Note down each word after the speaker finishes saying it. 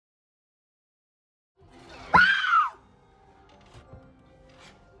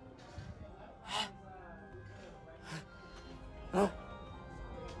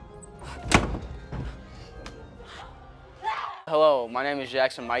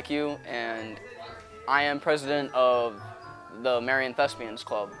Jackson Mikey, and I am president of the Marion Thespians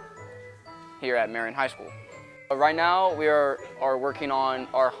Club here at Marion High School. Right now, we are working on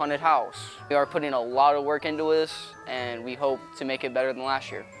our haunted house. We are putting a lot of work into this, and we hope to make it better than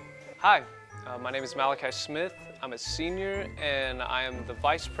last year. Hi, my name is Malachi Smith. I'm a senior, and I am the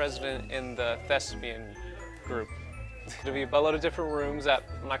vice president in the Thespian group. There'll be a lot of different rooms that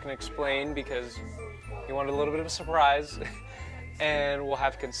I'm not going to explain because you wanted a little bit of a surprise. And we'll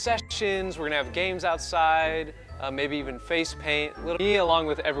have concessions, we're going to have games outside, maybe even face paint. Me, along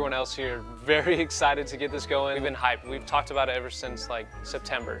with everyone else here, very excited to get this going. We've been hyped. We've talked about it ever since like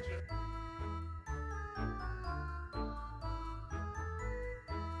September.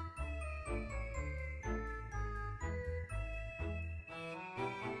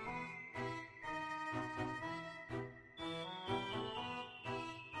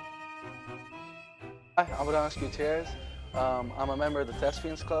 Hi, I'm Marion Gutierrez. I'm a member of the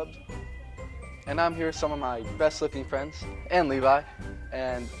Thespians Club, and I'm here with some of my best looking friends, and Levi.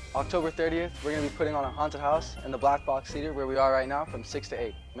 And October 30th, we're going to be putting on a haunted house in the Black Box Theater where we are right now from 6 to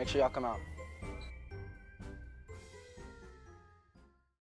 8. Make sure y'all come out.